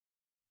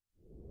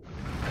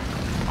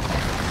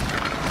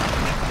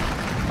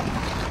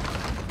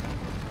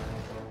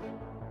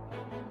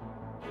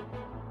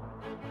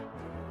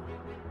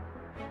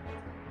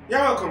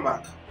Yeah, welcome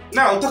back.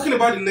 Now, talking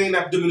about the 9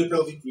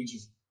 abdominopelvic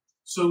region.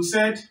 So we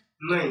said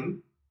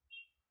 9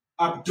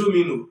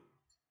 abdominopelvic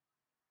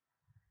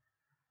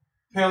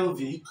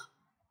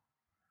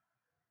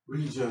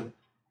region.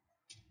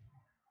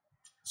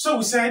 So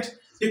we said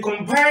they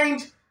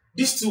combined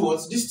these two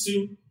words, these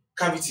two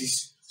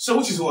cavities. So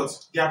which is what?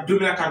 The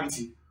abdominal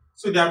cavity.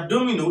 So the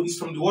abdominal is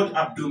from the word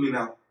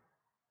abdominal.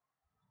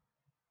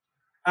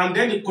 And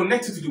then they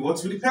connect it to the what?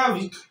 To the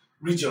pelvic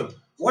region.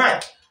 Why?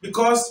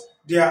 Because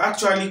they are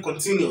actually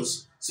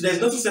continuous. So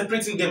there's nothing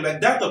separating them like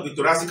that of the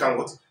thoracic and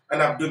what?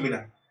 And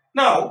abdominal.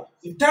 Now,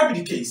 if that be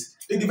the case,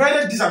 they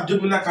divided this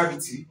abdominal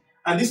cavity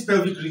and this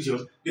pelvic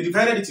region, they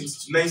divided it into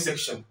 9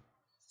 sections.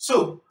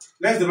 So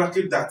let's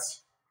demarcate that.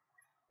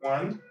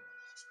 1,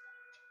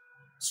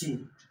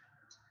 2,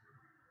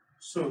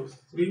 so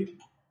 3,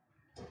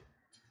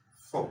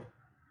 4.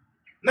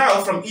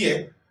 Now from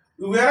here,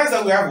 we realize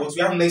that we have what?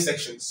 We have 9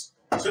 sections.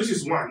 So this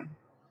is 1,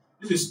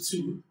 this is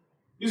 2,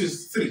 this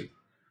is 3,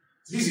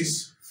 this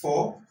is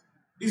 4,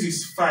 this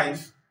is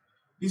 5,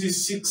 this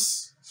is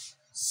 6,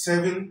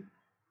 7,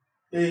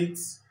 8,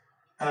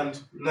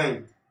 and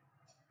 9.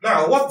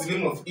 Now, what's the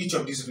name of each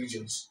of these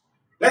regions?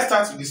 Let's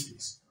start with this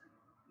place.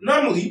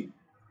 Normally,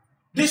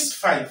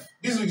 this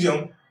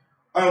region,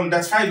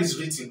 that 5 is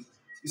written,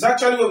 is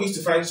actually what we used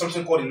to find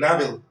something called the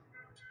navel.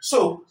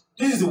 So,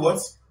 this is the what?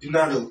 The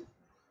navel.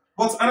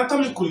 But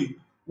anatomically,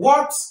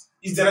 what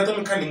is the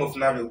anatomical name of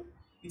navel?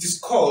 It is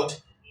called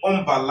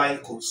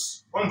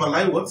umbilicus.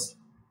 Umbilicus.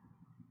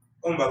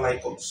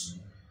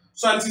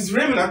 So, and it is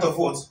remnant of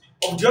what?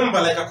 Of the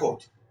umbilical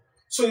cord.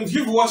 So, if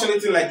you've watched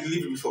anything like the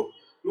liver before,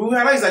 you will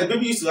realize that the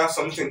baby used to have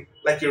something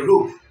like a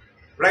rope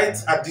right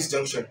at this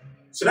junction.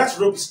 So, that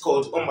rope is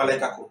called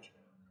umbilical cord.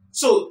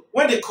 So,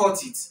 when they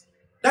cut it,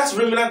 that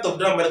remnant of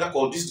the umbilical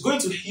cord is going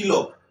to heal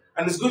up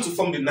and it's going to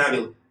form the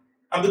navel.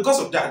 And because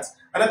of that,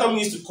 anatomy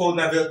used to call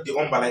navel the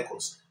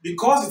umbilicus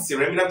because it's a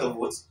remnant of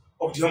what?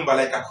 Of the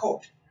umbilical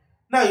cord.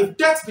 Now, if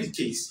that be the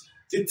case,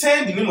 they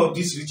turn the name of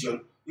this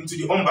region into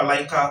the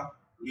umbilical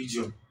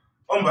region.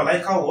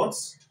 Umbilical what?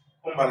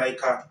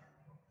 Umbilical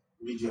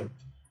region.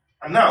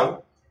 And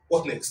now,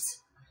 what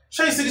next?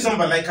 Shall you see this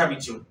umbilical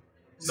region?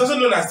 It's also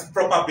known as the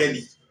proper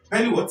belly.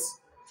 Belly what?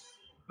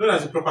 Known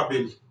as the proper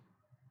belly.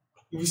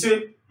 If you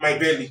say my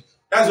belly,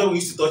 that's what we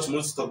used to touch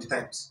most of the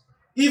times.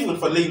 Even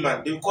for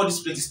layman, they will call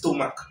this place the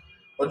stomach.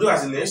 Although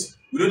as a nurse,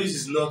 we know this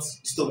is not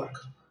the stomach.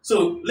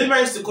 So layman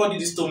used to call it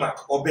the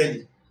stomach or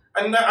belly.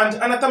 And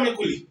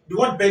anatomically, the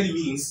word belly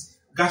means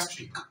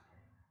gastric.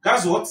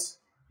 Gas what?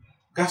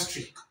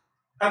 Gastric.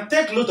 And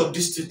take note of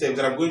these 2 terms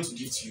that I'm going to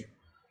give to you.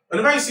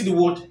 Whenever you see the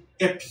word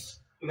epi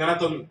in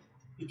anatomy,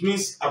 it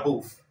means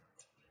above.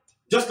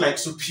 Just like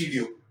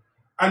superior.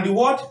 And the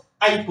word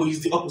hypo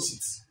is the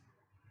opposite,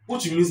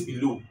 which means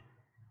below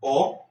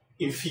or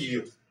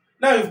inferior.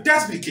 Now, if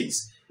that's the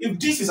case, if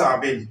this is our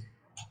belly,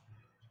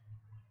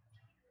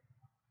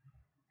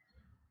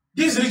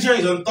 this region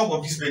is on top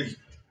of this belly.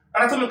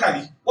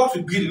 Anatomically, what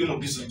will be the name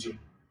of this region?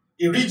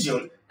 A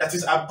region that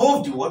is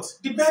above the what?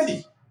 The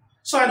belly.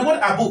 So, and the word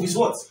above is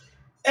what?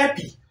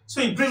 Epi.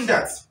 So, you bring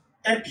that.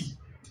 Epi.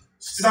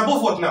 So, it's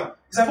above what now?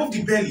 It's above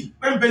the belly.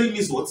 When belly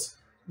means what?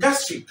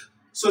 Gastric.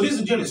 So, this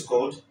region is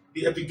called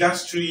the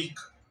epigastric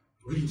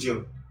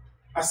region.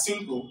 As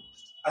simple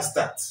as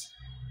that.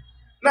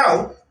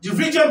 Now, the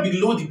region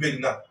below the belly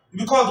now will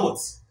be called what?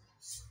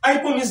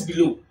 Hypo means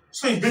below.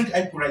 So you bring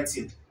hypo right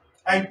here.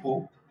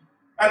 Hypo.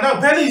 And now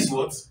belly is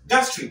what?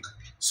 Gastric.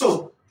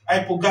 So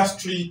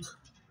hypogastric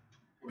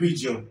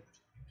region.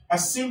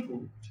 As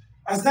simple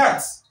as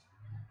that.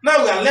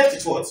 Now we are left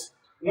with what?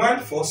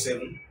 1, 4,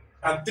 7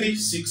 and 3,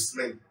 6,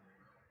 9.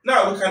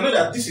 Now we can know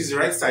that this is the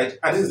right side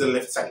and this is the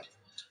left side.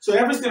 So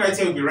everything right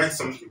here will be right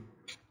something.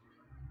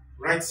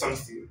 Right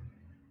something.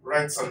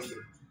 Right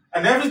something.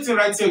 And everything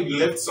right here will be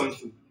left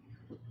something.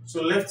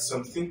 So left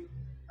something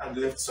and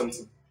left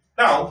something.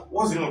 Now,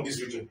 what's the name of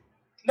this region?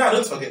 Now,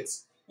 don't forget.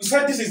 We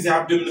said this is the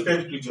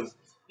abdominopelvic region.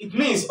 It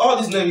means all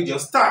these 9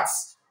 regions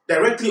starts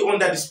directly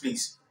under this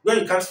place where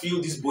you can't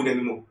feel this bone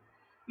anymore.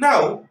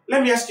 Now,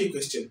 let me ask you a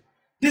question.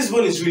 This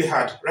bone is really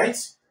hard, right?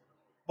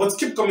 But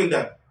keep coming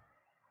down.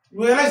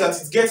 You realize that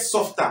it gets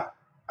softer.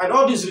 And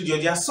all these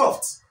regions, they are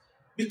soft.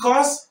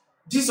 Because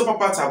these upper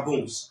parts are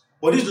bones.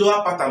 But these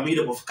lower parts are made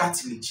up of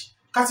cartilage.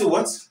 Cartilage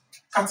what?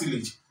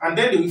 Cartilage. And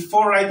then they will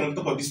fall right on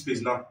top of this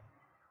place now.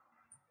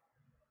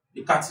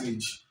 The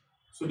cartilage.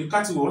 So the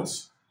cartilage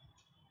what?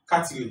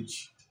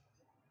 Cartilage.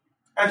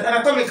 And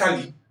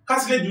anatomically,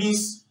 cartilage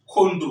means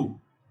chondro.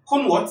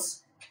 Con what?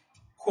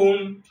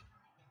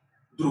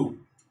 Chondro.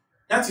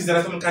 That is the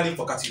anatomical name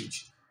for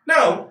cartilage.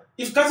 Now,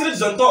 if cartilage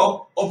is on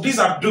top of this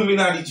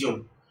abdominal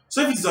region,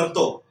 so if it is on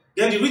top,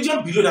 then the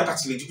region below the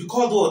cartilage will be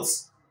called what?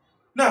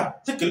 Now,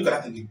 take a look at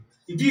that again.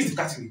 If this is the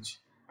cartilage,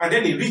 and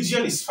then a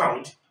region is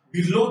found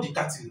below the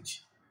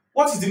cartilage.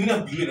 What is the meaning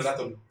of below in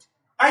anatomy?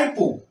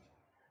 Hypo.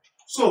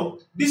 So,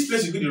 this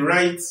place will be the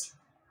right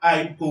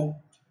hypo.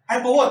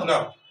 Hypo what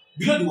now?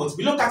 Below the what?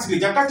 Below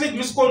cartilage. And cartilage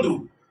means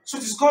chondro. So,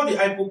 it is called the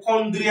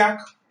hypochondriac.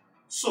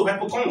 So,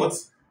 hypochond what?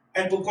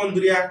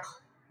 Hypochondriac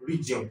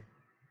region.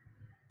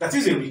 That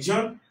is a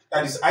region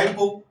that is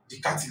hypo the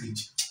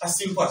cartilage. As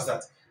simple as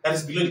that. That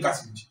is below the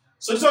cartilage.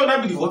 So this one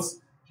will be the what?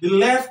 The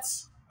left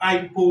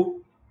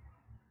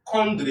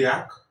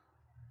hypochondriac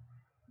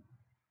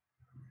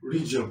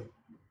region.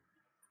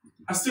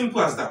 As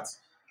simple as that.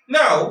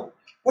 Now,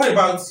 what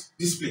about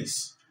this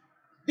place?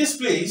 This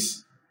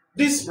place,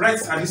 this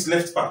right and this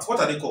left part,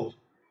 what are they called?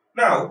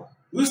 Now,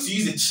 we used to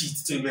use a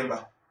cheat to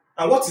remember.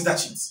 And what is that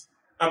cheat?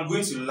 I'm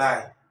going to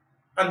lie.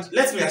 And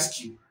let me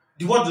ask you,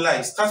 the word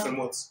lie starts from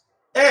what?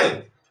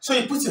 L. So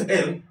you put your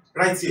L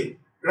right here.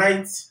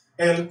 Right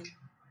L.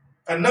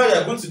 And now you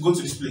are going to go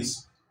to this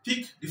place.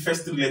 Pick the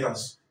first three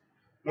letters.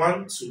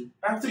 1, 2,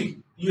 and 3.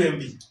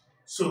 UMB.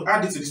 So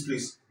add it to this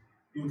place.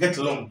 You will get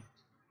lump.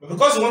 But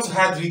because you want to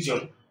add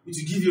region, it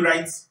will give you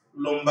right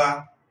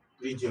lumbar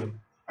region.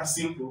 As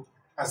simple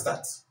as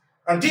that.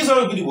 And this one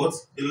will be the what?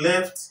 The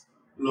left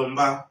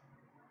lumbar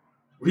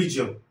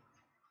region.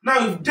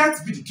 Now, if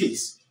that be the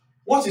case,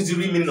 what is the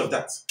real meaning of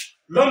that?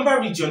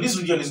 Lumbar region, this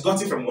region is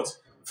gotten from what?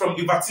 From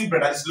the vertebra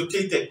that is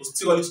located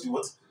posteriorly to the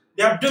what?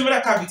 The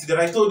abdominal cavity that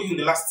I told you in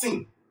the last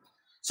thing.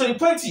 So the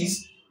point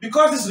is,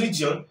 because this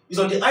region is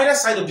on the either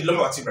side of the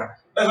lumbar vertebra,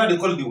 that's why they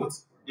call it the what?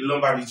 The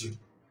lumbar region.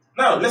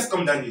 Now, let's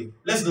come down here.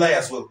 Let's lie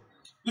as well.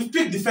 We've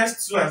picked the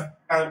first two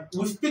and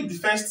we've picked the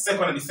first,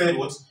 second, and the third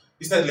what?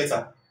 The third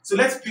letter. So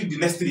let's pick the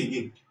next three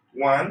again.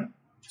 1,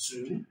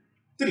 2,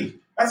 3.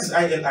 That is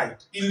ILI.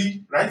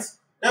 Ili, right?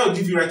 That will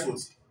give you right what?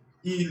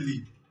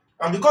 Ili.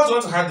 And because you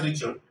want to add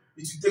region,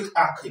 it will take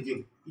arc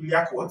again.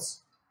 Iliac what?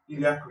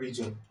 Iliac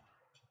region.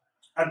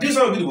 And this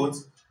one will be the what?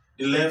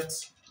 The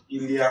left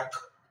iliac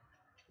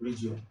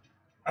region.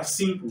 As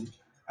simple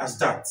as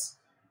that.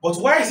 But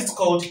why is it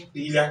called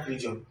the iliac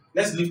region?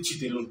 Let's leave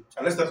cheat alone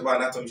and let's talk about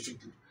anatomy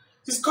strictly.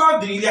 It's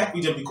called the iliac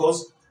region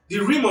because the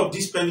rim of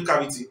this pelvic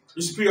cavity,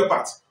 the superior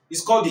part,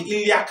 is called the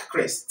iliac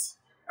crest.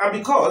 And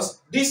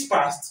because this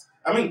part,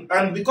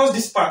 because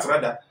this part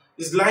rather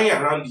is lying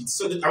around it,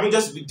 so that,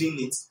 just within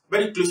it,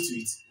 very close to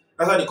it,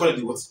 that's why they call it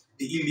the what?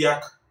 The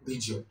iliac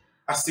region.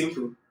 As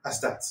simple as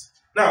that.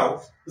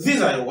 Now,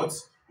 these are what?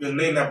 Your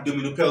main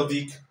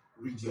abdominopelvic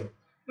region.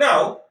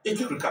 Now, a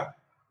quick recap.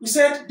 We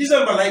said this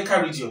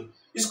umbilical region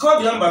is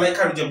called the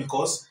umbilical region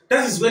because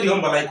that is where the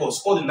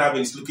umbilicus, called the navel,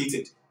 is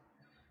located.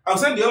 I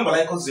was saying the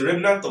umbilicus is a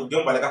remnant of the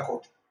umbilical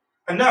cord.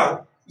 And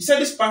now, we said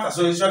this part as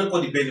well is usually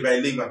called the belly by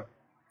a layman.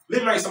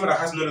 Layman is someone that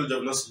has no knowledge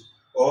of nursing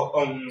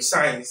or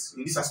science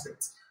in this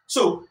aspect.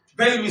 So,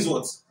 belly means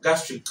what?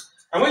 Gastric.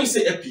 And when you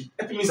say epi,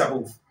 epi means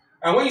above.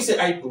 And when you say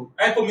hypo,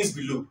 hypo means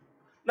below.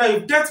 Now,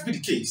 if that be the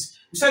case,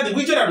 we said the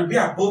region that will be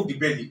above the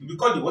belly will be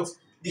called the what?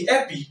 The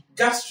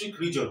epigastric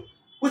region,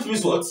 which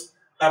means what?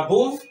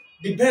 Above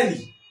the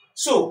belly.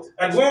 So,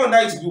 and one under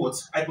it will be what?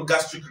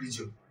 Hypogastric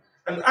region.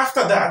 And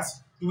after that,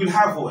 you will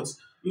have what?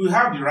 You will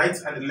have the right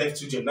and the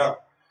left region. Now,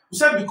 we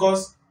said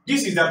because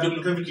this is the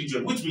abdominopelvic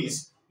region, which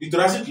means the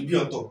thoracic will be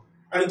on top.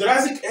 And the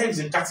thoracic ends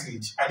in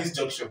cartilage at this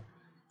junction.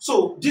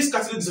 So, this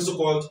cartilage is also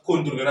called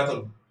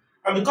chondroanatomy.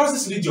 And because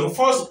this region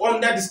falls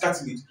under this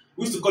cartilage,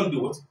 we used to call it the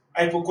what?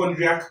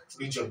 Hypochondriac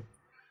region.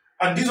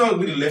 And this one will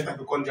be the left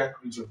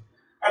hypochondriac region.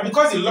 And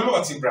because the lumbar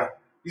vertebra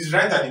is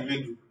right at the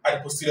middle, at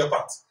the posterior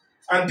part,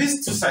 and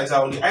these two sides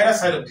are on the either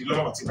side of the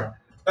lumbar vertebra,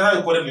 that's how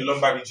we call them the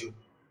lumbar region.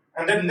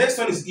 And then the next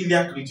one is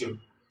iliac region.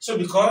 So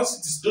because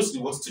it is close to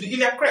the what? To the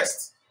iliac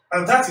crest.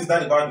 And that is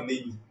that about the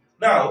naming.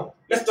 Now,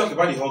 let's talk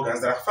about the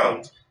organs that are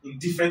found in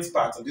different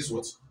parts of this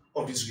what?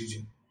 Of this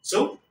region.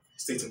 So,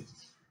 stay tuned.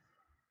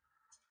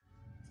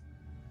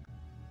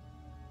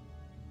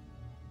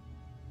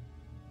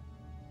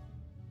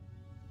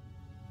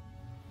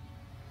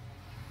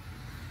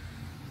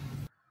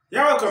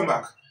 Yeah, welcome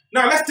back.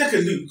 Now let's take a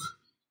look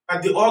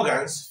at the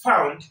organs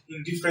found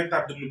in different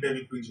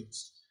abdominopelvic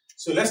regions.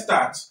 So let's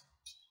start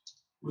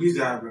with this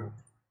diagram.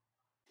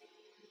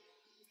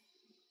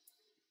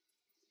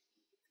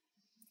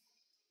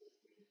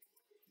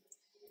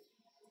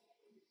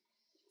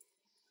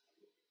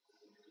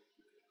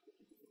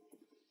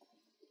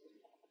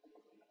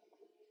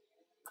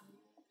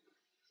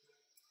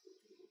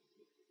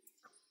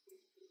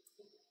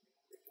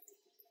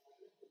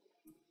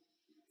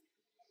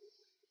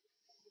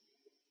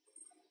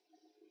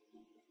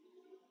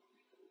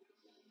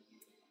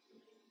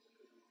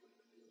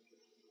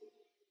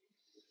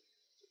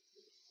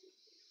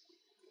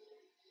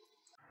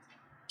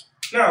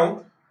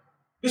 Now,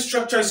 this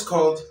structure is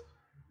called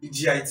the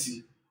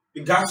GIT,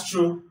 the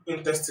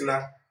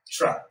gastrointestinal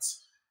tract.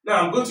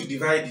 Now, I'm going to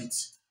divide it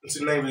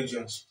into 9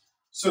 regions.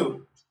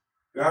 So,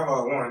 we have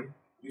our one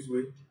this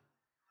way,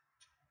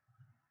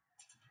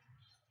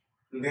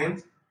 and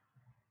then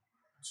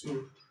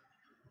 2.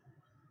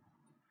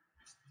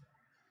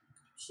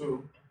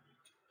 So,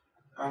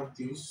 have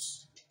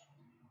this,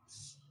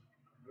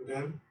 and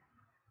then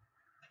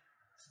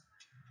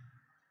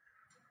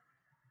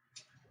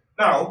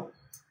now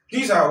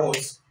these are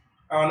what?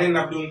 Our main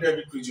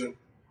abdominopelvic region.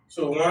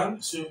 So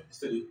 1, 2,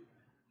 3,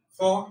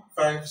 4,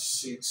 5,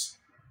 6,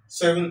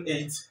 7,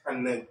 8,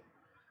 and 9.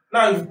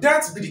 Now, if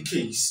that be the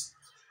case,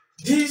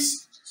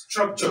 this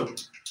structure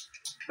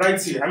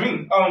right here.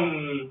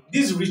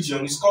 This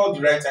region is called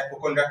the right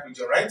hypochondriac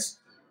region, right?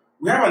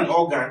 We have an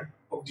organ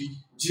of the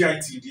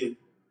GIT there,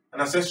 an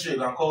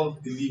ancestral organ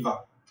called the liver.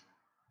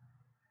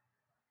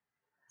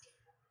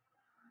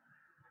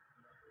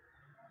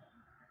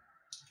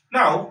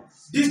 Now,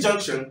 this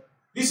junction,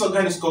 this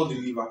organ is called the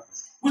liver,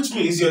 which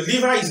means your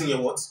liver is in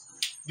your what?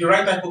 The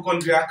right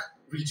hypochondriac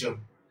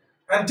region.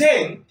 And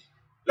then,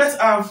 let's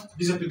have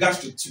this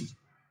epigastric too.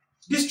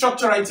 This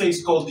structure right here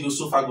is called the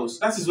esophagus.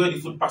 That is where the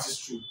food passes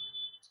through.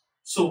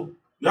 So,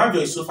 you have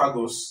your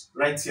esophagus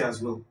right here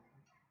as well.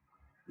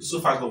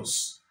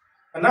 Esophagus.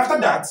 And after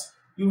that,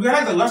 you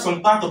realize that you have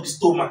some part of the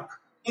stomach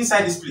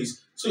inside this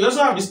place. So, you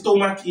also have the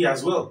stomach here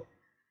as well.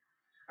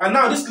 And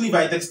now this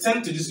liver, it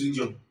extends to this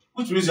region,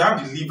 which means you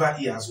have the liver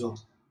here as well.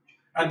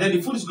 And then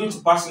the food is going to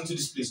pass into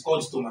this place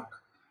called the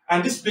stomach.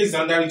 And this place,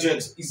 another region,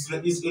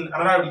 is in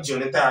another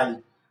region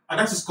entirely. And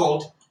that is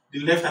called the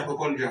left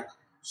hypochondriac.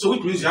 So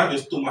which means you have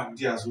your stomach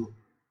there as well.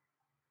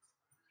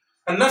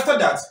 And after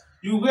that,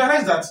 you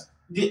realize that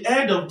the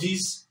head of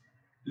this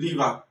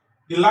liver,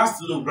 the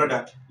last lobe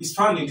brother, is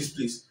found in this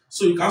place.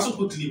 So you can also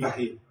put liver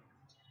here.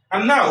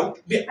 And now,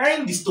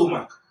 behind the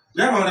stomach,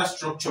 we have another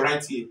structure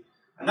right here.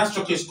 And that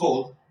structure is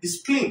called the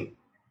spleen.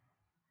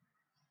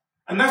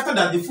 And after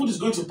that, the food is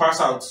going to pass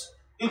out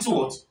into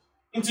what?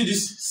 Into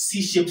this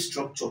C-shaped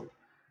structure.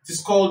 It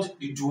is called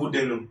the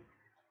duodenum.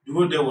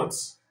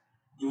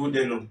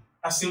 Duodenum.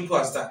 As simple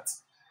as that.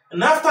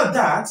 And after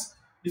that,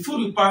 the food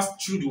will pass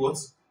through the what?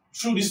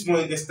 Through the small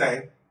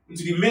intestine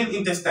into the main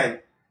intestine.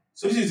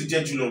 So this is the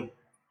jejunum.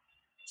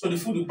 So the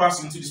food will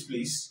pass into this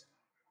place.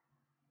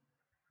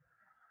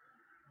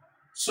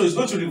 So it's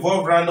going to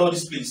revolve around all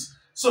this place.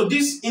 So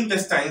these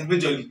intestines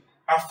majorly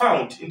are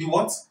found in the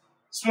what?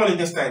 Small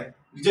intestine.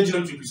 The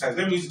jejunum to be precise.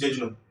 Let me use the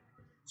jejunum.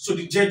 So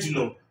the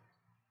jejunum.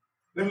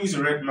 Let me use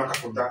a red marker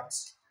for that.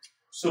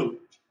 So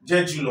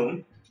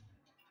jejunum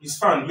is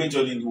found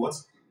majorly in the what?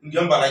 In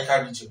the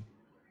umbilical region.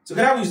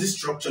 Together with this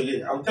structure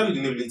here, I will tell you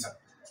the name later.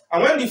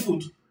 And when the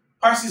food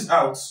passes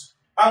out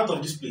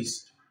of this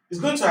place, it's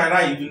going to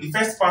arrive in the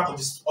first part of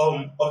this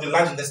of the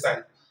large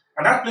intestine.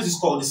 And that place is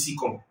called the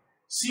cecum.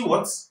 See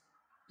what?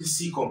 The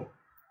cecum.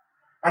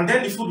 And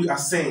then the food will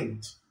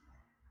ascend.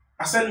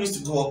 Ascend means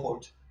to go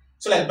upward.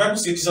 So like the Bible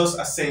says, Jesus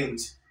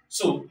ascends.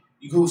 So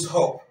it goes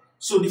up.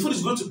 So the food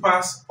is going to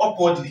pass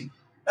upwardly.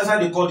 That's why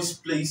they call this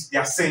place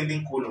the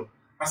ascending colon.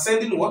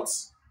 Ascending what?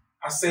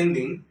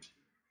 Ascending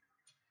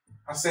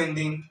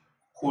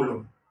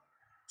colon.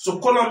 So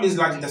colon means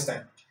large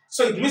intestine.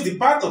 So it means the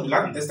part of the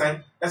large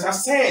intestine that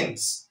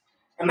ascends.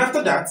 And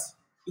after that,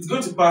 it's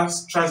going to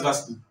pass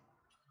transversely.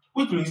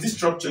 Which means this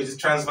structure is the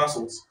transverse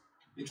what?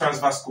 The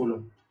transverse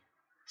colon.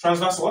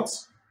 Transverse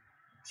what?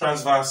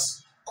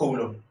 Transverse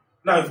colon.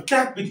 Now, if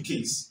that be the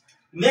case,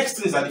 next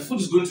thing is that the food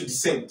is going to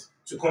descend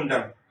to come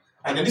down.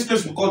 And then this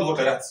place we call what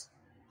like that?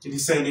 The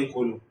descending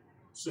colon.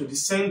 So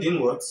descending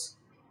what?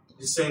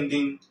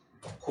 Descending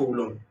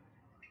colon.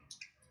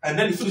 And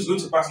then the food is going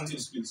to pass into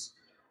this place.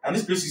 And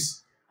this place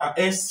is an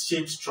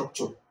S-shaped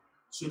structure.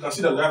 So you can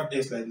see that we have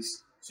S like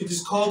this. So it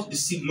is called the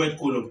sigmoid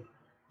colon.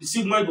 The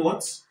sigmoid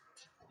what?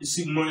 The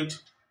sigmoid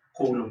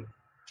colon.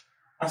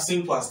 As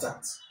simple as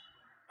that.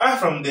 And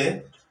from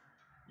there,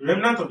 the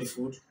remnant of the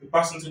food will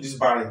pass into this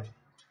barrel.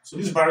 So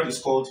this barrel is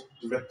called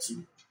the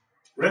rectum.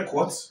 Rec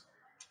what?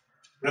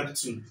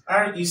 Rectum.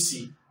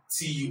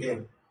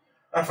 R-E-C-T-U-M.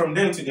 And from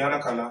there into the anal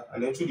canal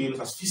and then through the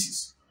anus as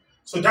feces.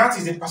 So that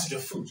is the passage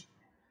of food.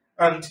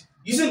 And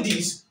using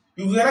this,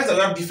 you realize that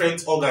we have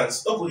different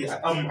organs. Okay,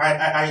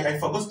 I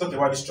forgot to talk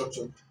about the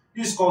structure.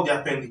 This is called the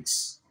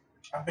appendix.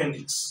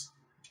 Appendix.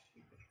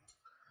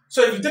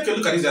 So if you take a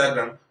look at this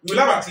diagram, you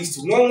will have at least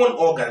one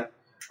organ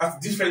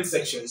at different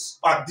sections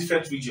or at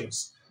different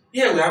regions.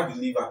 Here we have the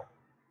liver.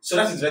 So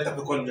that is the right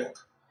hypochondriac.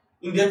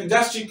 In the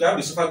epigastric, you have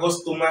the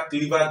esophagus, stomach,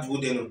 liver,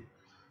 duodenum.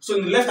 So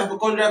in the left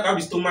hypochondriac, you have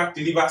the stomach,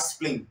 the liver,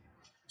 spleen.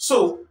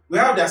 So we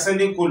have the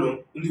ascending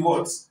colon in the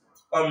what?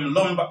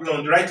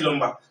 The right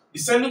lumbar.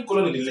 Descending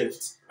colon in the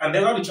left. And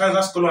then we have the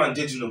transverse colon and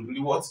jejunum in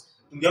the what?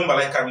 In the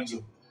umbilical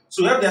region.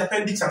 So we have the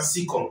appendix and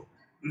cecum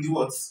in the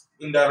what?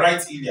 In the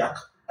right iliac.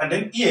 And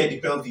then here, the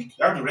pelvic,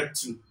 you have the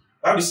rectum.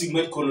 We have the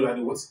sigmoid colon at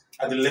the what?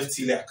 At the left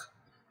iliac.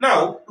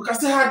 Now, we can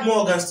still add more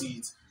organs to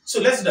it.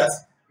 So let's do that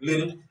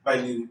little by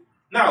little.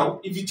 Now,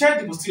 if you check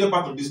the posterior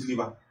part of this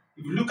liver,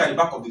 if you look at the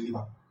back of the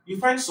liver, you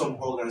find some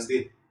organs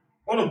there.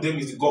 One of them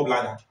is the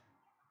gallbladder.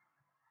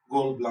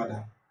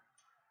 Gallbladder.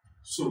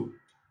 So,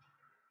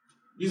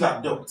 these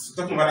are ducts.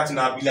 We're talking about that in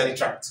our biliary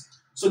tract.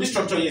 So this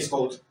structure here is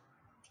called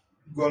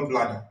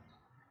gallbladder.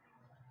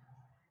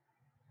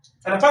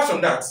 And apart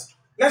from that,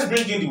 let's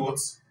bring in the what?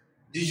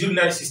 The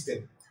urinary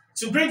system.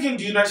 To bring in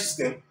the urinary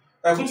system,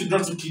 we're going to draw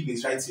two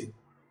kidneys right here.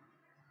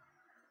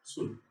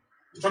 So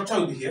the structure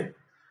will be here.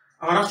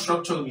 Another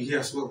structure will be here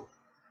as well.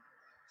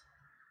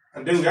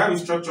 And then we have a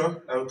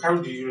structure that will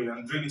carry the urine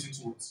and drain it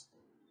into what?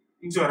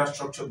 Into another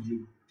structure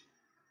below.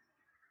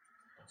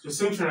 So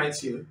same thing right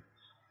here.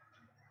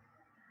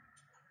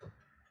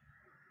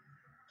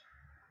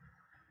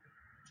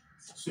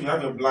 So you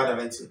have your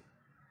bladder right here.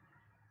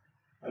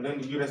 And then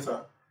the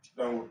urethra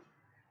Downward.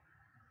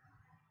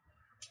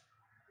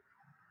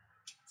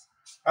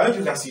 I hope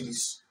you can see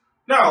this.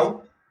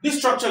 Now, this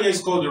structure here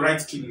is called the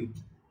right kidney.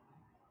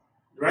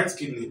 The right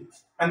kidney.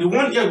 And the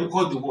one here we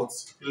call the what?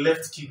 The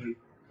left kidney.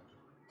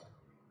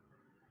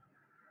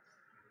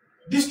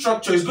 This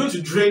structure is going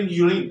to drain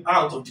urine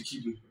out of the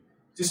kidney.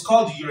 It is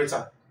called the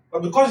ureter.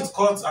 But because it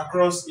cuts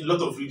across a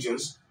lot of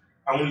regions,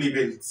 I won't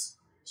label it.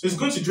 So it's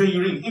going to drain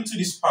urine into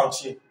this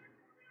pouch here.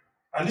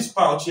 And this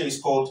pouch here is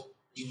called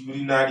the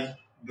urinary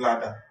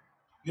bladder.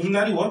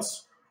 Urinary what?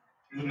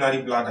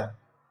 Urinary bladder.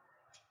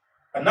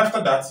 And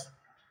after that,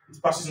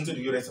 it passes into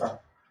the urethra.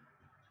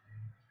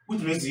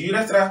 Which means the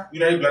urethra,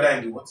 urinary bladder,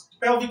 and the what?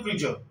 The pelvic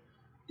region.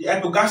 The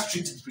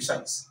hypogastric to be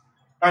precise.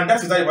 And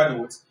that is that about the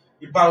what?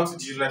 About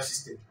the urinary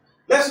system.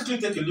 Let's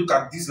quickly take a look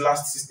at this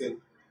last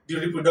system, the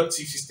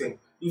reproductive system.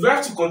 If we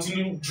have to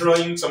continue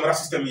drawing some other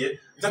system here,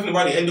 we're talking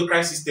about the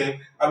endocrine system.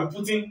 I'll be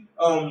putting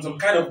some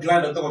kind of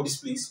gland on top of this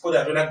place called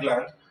the adrenal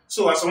gland.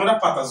 So, and some other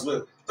part as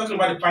well. Talking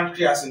about the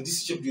pancreas and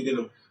this shape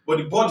duodenum. But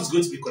the body is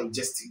going to be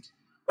congested.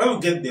 When we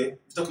get there,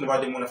 we're talking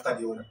about them one after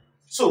the other.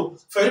 So,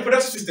 for the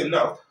reproductive system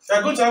now, we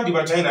are going to have the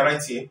vagina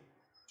right here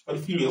for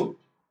the female,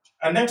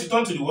 and then to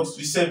turn to the what? To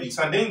the cervix,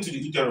 and then to the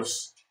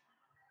uterus.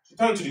 To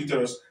turn to the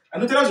uterus.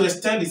 And the uterus will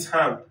extend its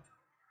hand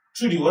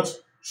through the what?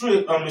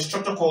 Through a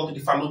structure called the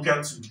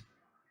fallopian tube.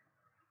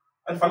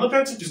 And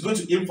fallopian tube is going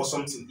to aim for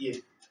something here.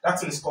 That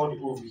thing is called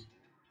the ovary.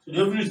 So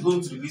the ovary is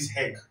going to release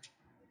egg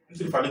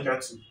into the fallopian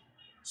tube.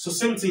 So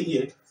same thing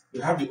here, we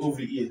have the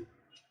ovary here.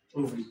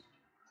 Ovary.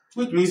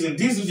 Which means in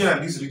this region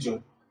and this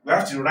region, we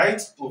have the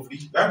right ovary,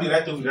 we have the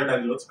right ovary rather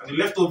than the left, and the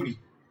left ovary.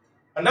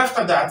 And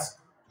after that,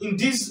 in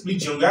this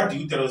region, we have the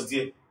uterus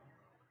there.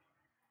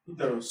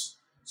 Uterus.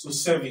 So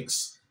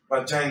cervix,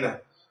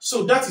 vagina.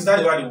 So that is that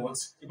about the what?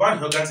 About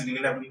the organs in the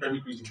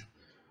Abdominopelvic region.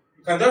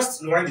 You can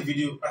just rewind the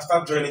video and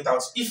start drawing it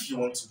out if you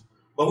want to.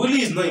 But really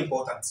it's not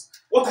important.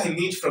 What I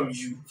need from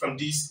you, from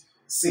this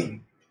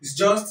scene, is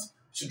just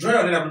to draw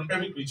your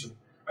Abdominopelvic region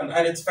and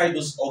identify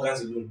those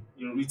organs alone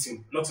in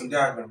written, not in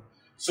diagram.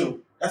 So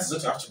that is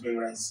what you have to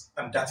memorize,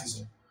 and that is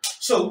all.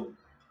 So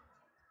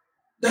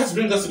that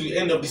brings us to the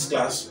end of this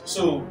class.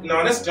 So in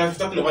our next class,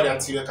 we're talking about the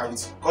anterior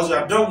cavity, because we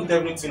are done with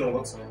everything on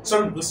what?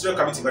 Sorry, the posterior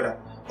cavity rather.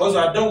 Because we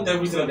are done with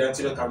everything on the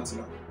anterior cavity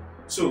now.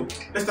 So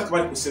let's talk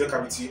about the posterior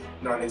cavity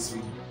in our next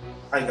video.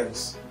 Hi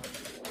guys.